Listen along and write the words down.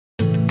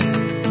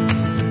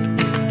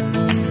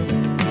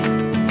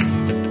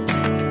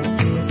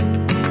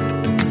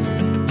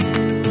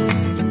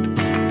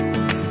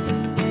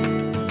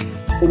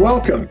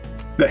Welcome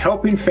to the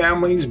Helping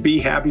Families Be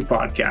Happy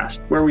podcast,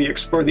 where we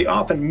explore the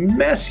often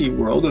messy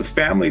world of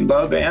family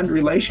love and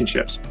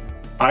relationships.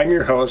 I'm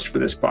your host for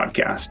this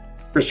podcast,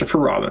 Christopher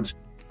Robbins,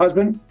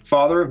 husband,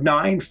 father of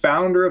 9,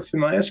 founder of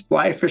Familius,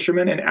 fly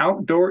fisherman, and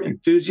outdoor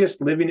enthusiast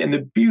living in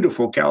the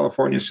beautiful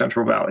California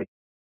Central Valley.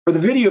 For the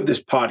video of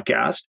this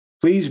podcast,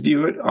 please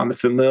view it on the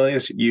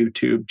Familius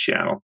YouTube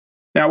channel.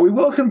 Now, we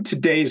welcome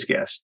today's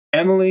guest,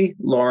 Emily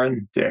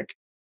Lauren Dick.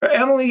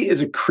 Emily is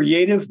a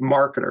creative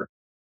marketer.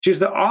 She's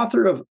the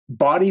author of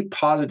Body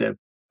Positive,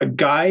 a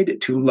guide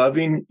to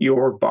loving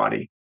your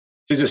body.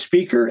 She's a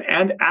speaker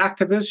and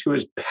activist who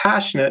is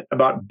passionate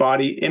about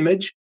body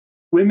image,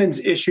 women's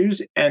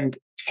issues, and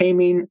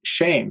taming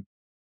shame.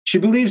 She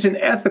believes in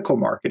ethical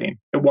marketing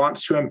and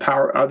wants to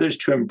empower others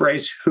to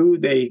embrace who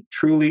they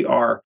truly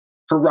are.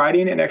 Her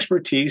writing and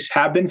expertise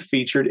have been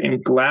featured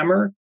in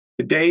Glamour,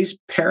 Today's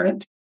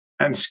Parent,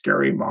 and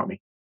Scary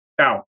Mommy.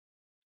 Now,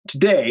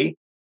 today,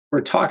 we're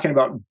talking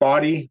about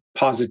body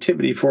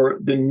positivity for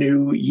the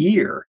new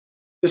year.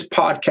 This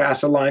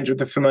podcast aligns with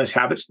the Familius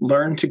Habits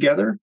Learn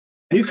Together.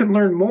 And you can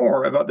learn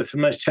more about the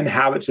Familius 10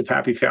 Habits of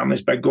Happy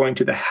Families by going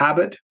to the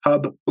Habit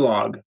Hub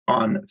blog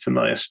on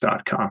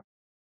familius.com.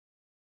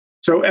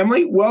 So,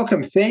 Emily,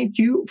 welcome. Thank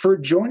you for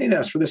joining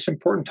us for this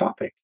important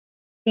topic.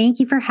 Thank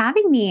you for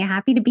having me.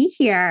 Happy to be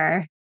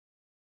here.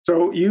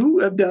 So, you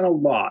have done a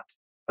lot.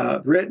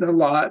 Written a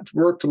lot,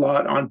 worked a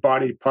lot on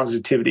body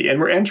positivity. And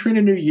we're entering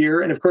a new year.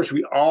 And of course,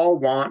 we all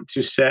want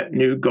to set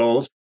new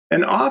goals.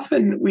 And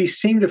often we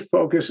seem to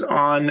focus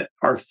on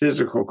our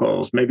physical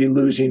goals, maybe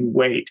losing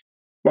weight.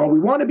 While we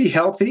want to be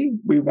healthy,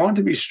 we want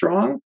to be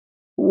strong.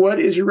 What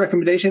is your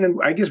recommendation? And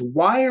I guess,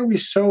 why are we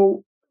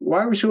so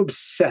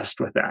obsessed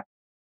with that?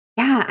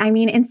 Yeah, I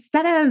mean,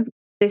 instead of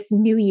this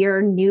new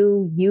year,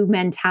 new you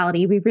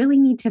mentality, we really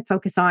need to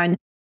focus on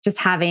just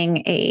having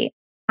a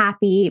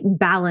happy,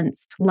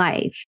 balanced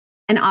life.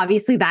 And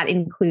obviously that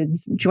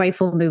includes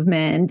joyful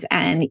movement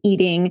and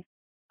eating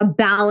a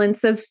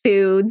balance of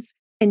foods,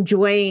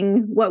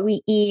 enjoying what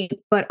we eat,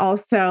 but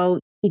also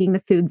eating the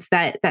foods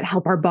that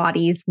help our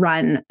bodies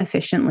run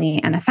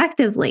efficiently and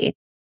effectively.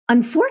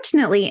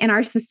 Unfortunately, in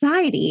our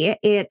society,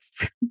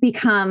 it's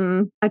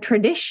become a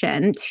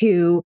tradition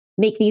to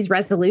make these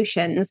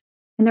resolutions,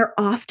 and they're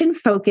often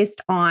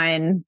focused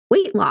on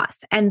weight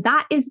loss. And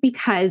that is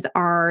because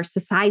our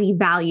society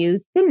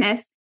values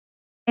thinness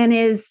and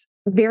is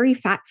very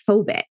fat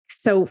phobic.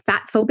 So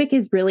fat phobic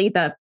is really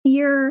the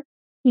fear,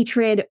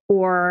 hatred,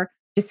 or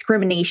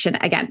discrimination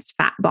against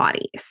fat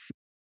bodies.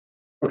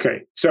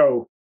 Okay,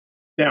 so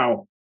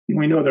now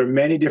we know there are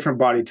many different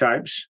body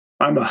types.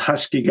 I'm a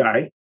husky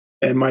guy,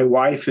 and my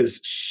wife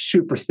is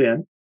super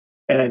thin.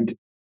 And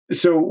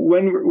so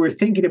when we're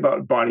thinking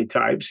about body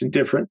types and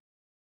different,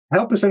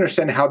 help us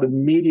understand how the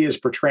media is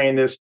portraying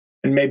this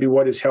and maybe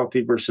what is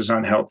healthy versus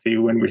unhealthy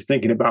when we're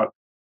thinking about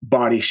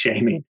body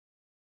shaming.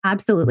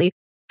 Absolutely.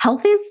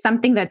 Health is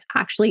something that's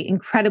actually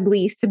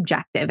incredibly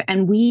subjective,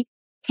 and we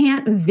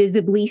can't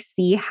visibly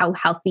see how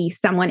healthy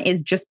someone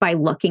is just by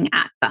looking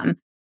at them.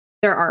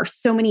 There are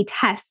so many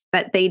tests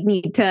that they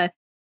need to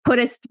put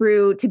us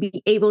through to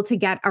be able to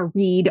get a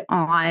read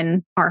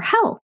on our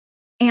health.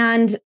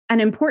 And an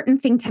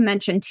important thing to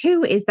mention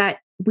too is that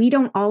we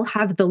don't all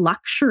have the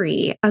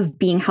luxury of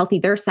being healthy.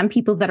 There are some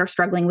people that are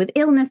struggling with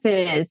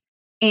illnesses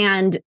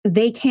and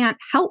they can't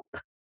help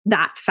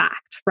that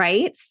fact,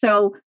 right?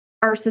 So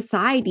our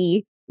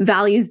society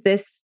values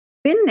this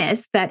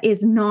thinness that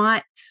is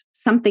not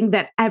something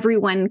that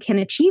everyone can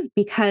achieve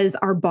because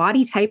our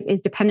body type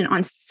is dependent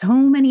on so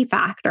many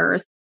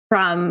factors,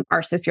 from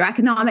our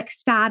socioeconomic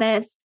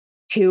status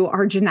to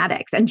our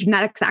genetics. And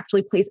genetics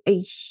actually plays a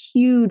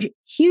huge,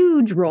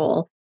 huge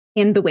role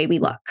in the way we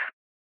look.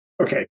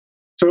 Okay,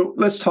 so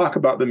let's talk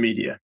about the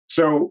media.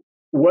 So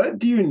what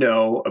do you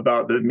know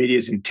about the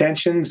media's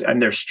intentions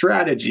and their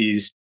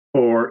strategies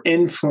for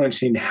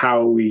influencing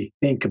how we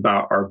think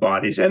about our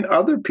bodies and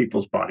other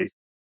people's bodies?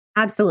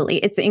 Absolutely.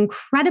 It's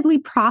incredibly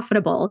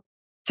profitable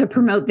to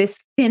promote this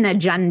thin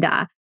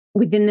agenda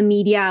within the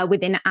media,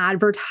 within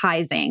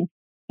advertising.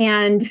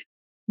 And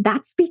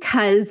that's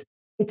because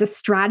it's a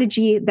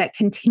strategy that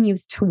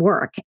continues to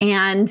work.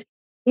 And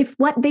if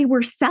what they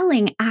were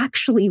selling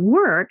actually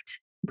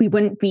worked, we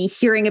wouldn't be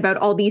hearing about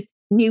all these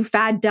new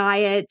fad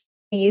diets,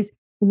 these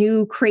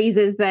new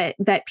crazes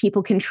that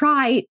people can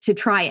try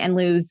and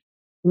lose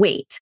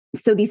weight.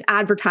 So these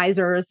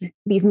advertisers,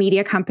 these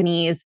media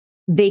companies,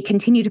 they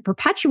continue to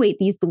perpetuate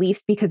these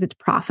beliefs because it's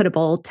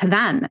profitable to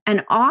them.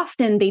 And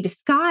often they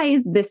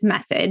disguise this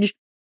message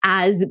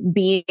as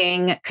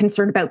being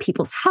concerned about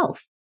people's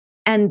health.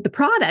 And the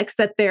products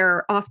that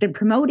they're often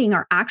promoting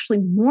are actually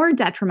more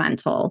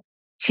detrimental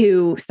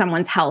to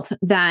someone's health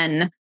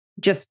than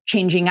just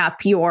changing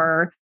up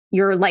your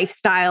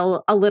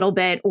lifestyle a little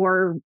bit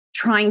or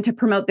trying to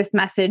promote this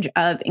message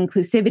of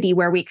inclusivity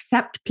where we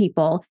accept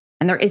people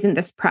and there isn't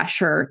this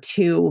pressure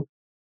to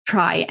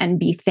try and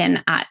be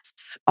thin at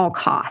all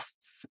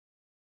costs.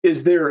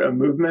 Is there a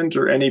movement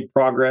or any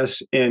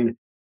progress in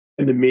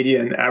the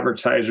media and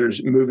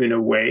advertisers moving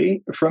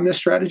away from this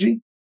strategy?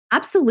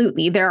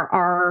 Absolutely. There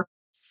are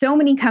so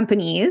many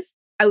companies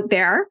out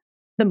there,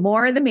 the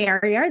more the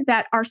merrier,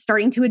 that are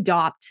starting to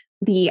adopt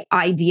the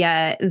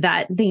idea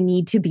that they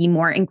need to be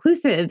more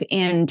inclusive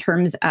in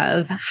terms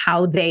of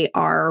how they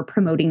are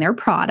promoting their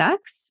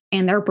products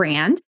and their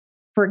brand.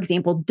 For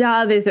example,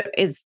 Dove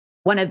is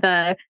one of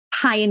the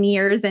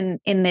pioneers in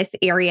this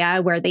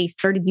area where they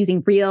started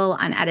using real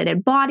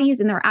unedited bodies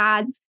in their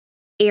ads.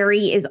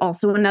 Aerie is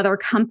also another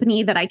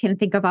company that I can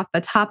think of off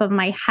the top of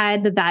my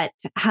head that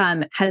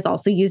has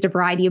also used a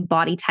variety of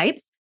body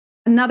types.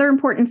 Another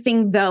important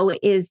thing, though,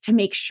 is to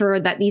make sure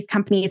that these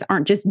companies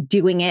aren't just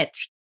doing it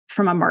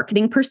from a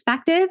marketing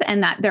perspective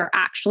and that they're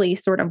actually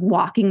sort of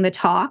walking the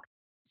talk.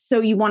 So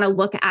you want to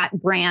look at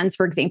brands,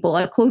 for example,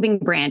 a clothing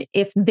brand,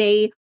 if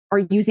they are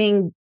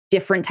using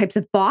different types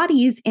of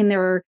bodies in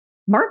their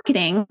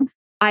marketing,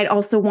 I'd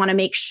also want to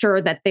make sure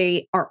that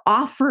they are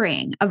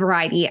offering a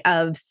variety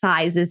of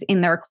sizes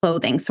in their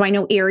clothing. So I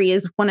know Aerie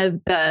is one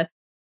of the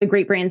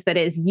great brands that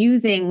is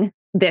using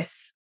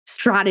this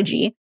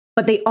strategy,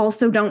 but they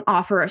also don't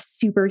offer a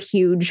super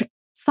huge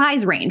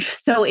size range.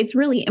 So it's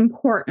really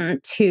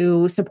important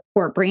to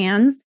support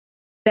brands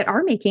that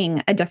are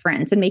making a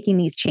difference and making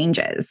these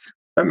changes.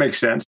 That makes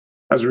sense.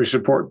 As we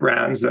support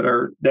brands that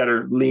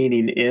are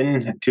leaning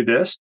into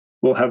this,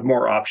 we'll have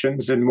more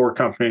options and more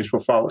companies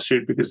will follow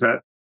suit because that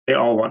they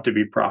all want to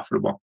be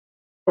profitable.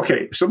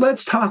 Okay, so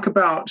let's talk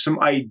about some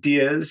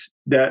ideas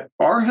that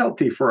are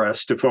healthy for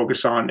us to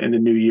focus on in the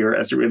new year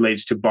as it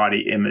relates to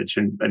body image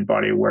and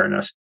body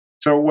awareness.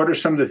 So what are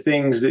some of the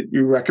things that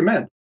you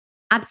recommend?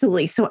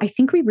 Absolutely. So I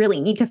think we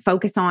really need to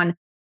focus on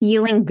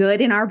feeling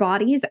good in our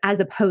bodies as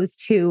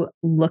opposed to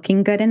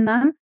looking good in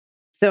them.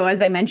 So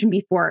as I mentioned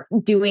before,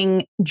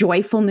 doing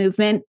joyful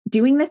movement,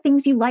 doing the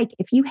things you like.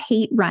 If you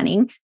hate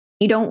running,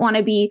 you don't want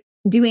to be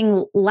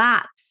doing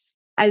laps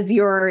as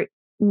your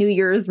New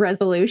Year's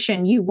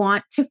resolution. You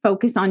want to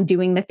focus on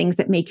doing the things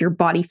that make your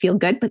body feel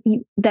good, but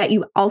that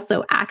you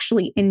also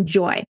actually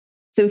enjoy.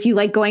 So if you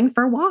like going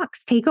for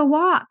walks, take a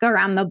walk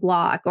around the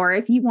block. Or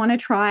if you want to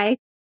try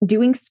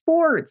doing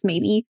sports,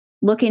 maybe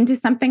look into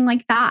something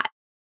like that.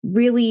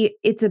 Really,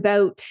 it's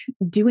about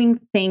doing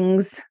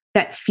things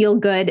that feel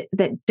good,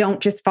 that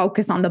don't just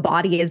focus on the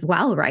body as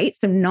well, right?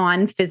 So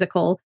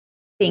non-physical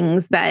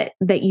things that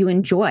you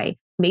enjoy.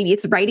 Maybe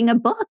it's writing a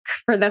book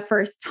for the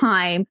first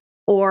time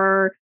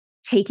or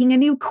taking a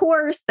new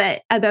course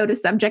about a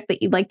subject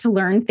that you'd like to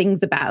learn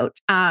things about.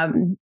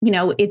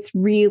 It's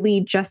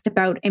really just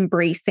about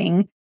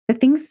embracing the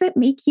things that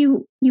make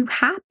you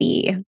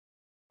happy.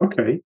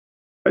 Okay.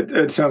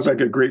 It sounds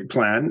like a great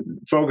plan.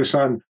 Focus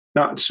on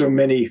not so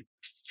many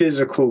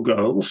physical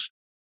goals.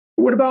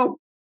 What about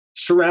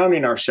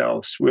surrounding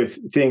ourselves with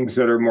things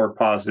that are more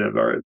positive?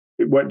 Or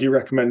what do you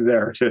recommend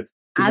there to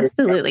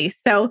Absolutely.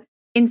 So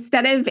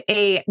instead of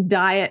a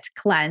diet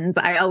cleanse,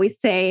 I always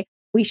say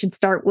we should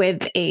start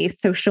with a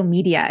social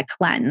media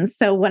cleanse.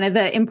 So one of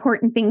the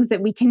important things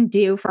that we can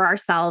do for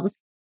ourselves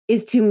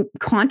is to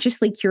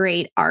consciously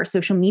curate our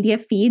social media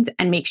feeds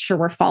and make sure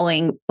we're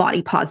following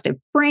body positive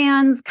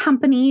brands,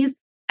 companies,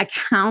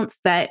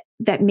 accounts that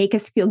make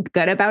us feel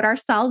good about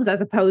ourselves,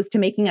 as opposed to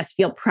making us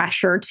feel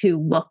pressure to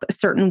look a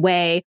certain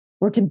way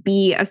or to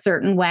be a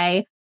certain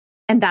way.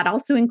 And that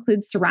also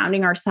includes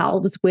surrounding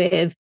ourselves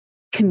with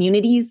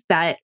communities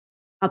that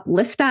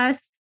uplift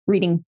us,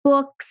 reading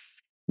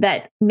books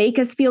that make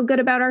us feel good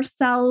about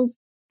ourselves,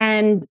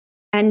 and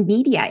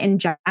media in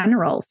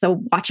general.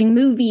 So watching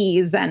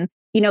movies and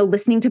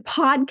listening to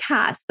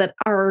podcasts that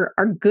are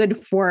good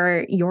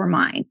for your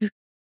mind.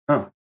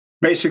 Oh,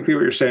 basically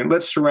what you're saying,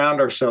 let's surround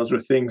ourselves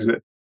with things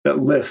that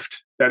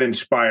lift, that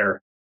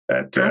inspire,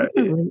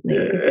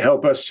 that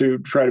help us to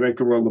try to make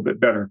the world a little bit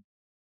better.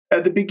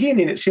 At the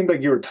beginning, it seemed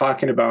like you were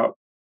talking about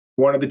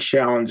one of the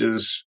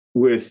challenges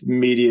with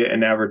media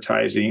and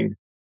advertising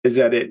is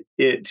that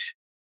it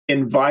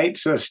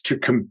invites us to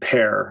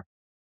compare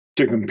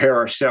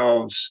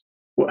ourselves,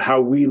 how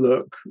we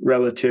look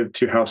relative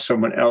to how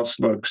someone else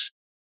looks.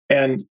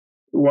 And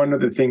one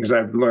of the things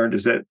I've learned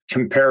is that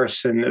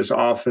comparison is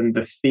often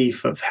the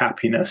thief of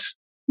happiness.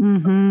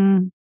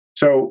 Mm-hmm.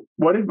 So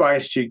what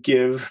advice do you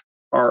give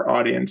our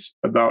audience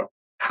about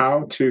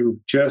how to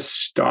just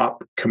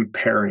stop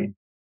comparing?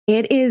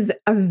 It is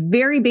a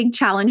very big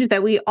challenge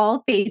that we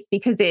all face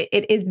because it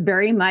is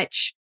very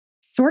much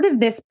sort of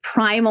this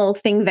primal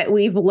thing that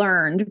we've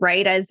learned,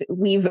 right? As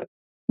we've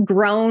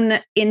grown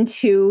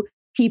into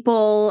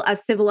people, a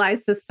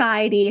civilized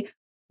society,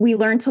 we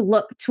learn to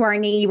look to our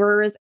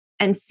neighbors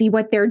and see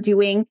what they're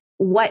doing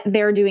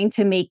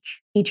to make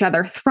each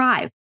other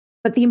thrive.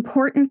 But the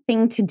important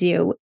thing to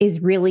do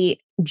is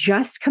really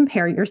just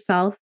compare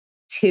yourself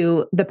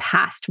to the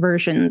past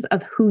versions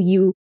of who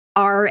you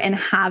are and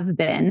have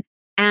been.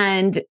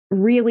 And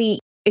really,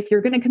 if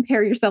you're going to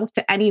compare yourself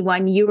to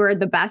anyone, you are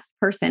the best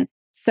person.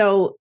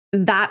 So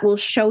that will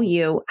show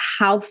you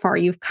how far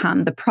you've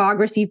come, the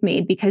progress you've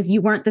made, because you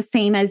weren't the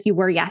same as you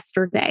were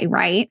yesterday,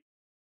 right?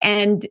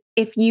 And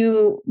if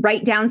you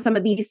write down some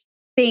of these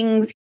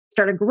things,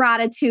 start a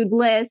gratitude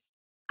list,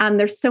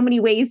 there's so many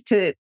ways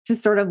to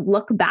sort of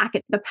look back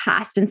at the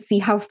past and see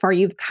how far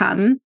you've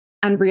come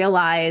and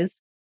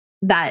realize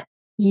that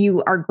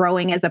you are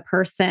growing as a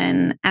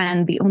person.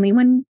 And the only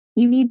one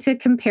you need to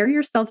compare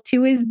yourself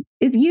to is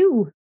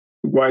you.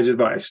 Wise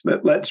advice.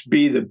 Let's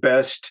be the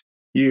best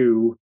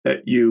you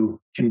that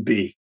you can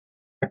be.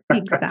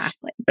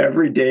 Exactly.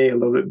 Every day a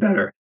little bit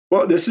better.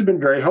 Well, this has been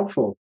very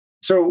helpful.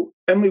 So,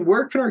 Emily,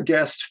 where can our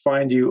guests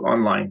find you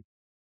online?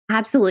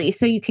 Absolutely.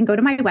 So you can go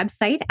to my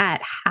website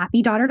at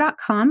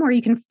happydaughter.com, or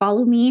you can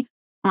follow me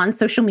on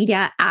social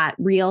media at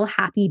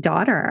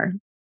realhappydaughter.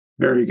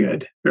 Very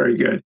good. Very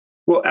good.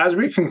 Well, as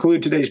we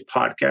conclude today's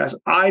podcast,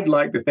 I'd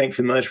like to thank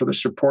Familius for the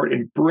support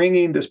in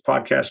bringing this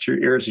podcast to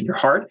your ears and your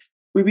heart.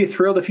 We'd be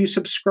thrilled if you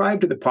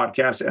subscribed to the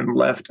podcast and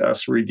left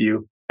us a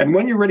review. And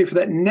when you're ready for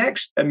that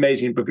next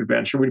amazing book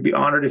adventure, we'd be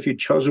honored if you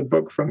chose a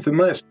book from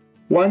Familius.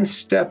 One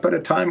step at a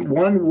time,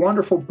 one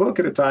wonderful book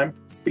at a time,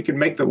 we can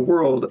make the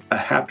world a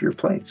happier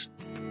place.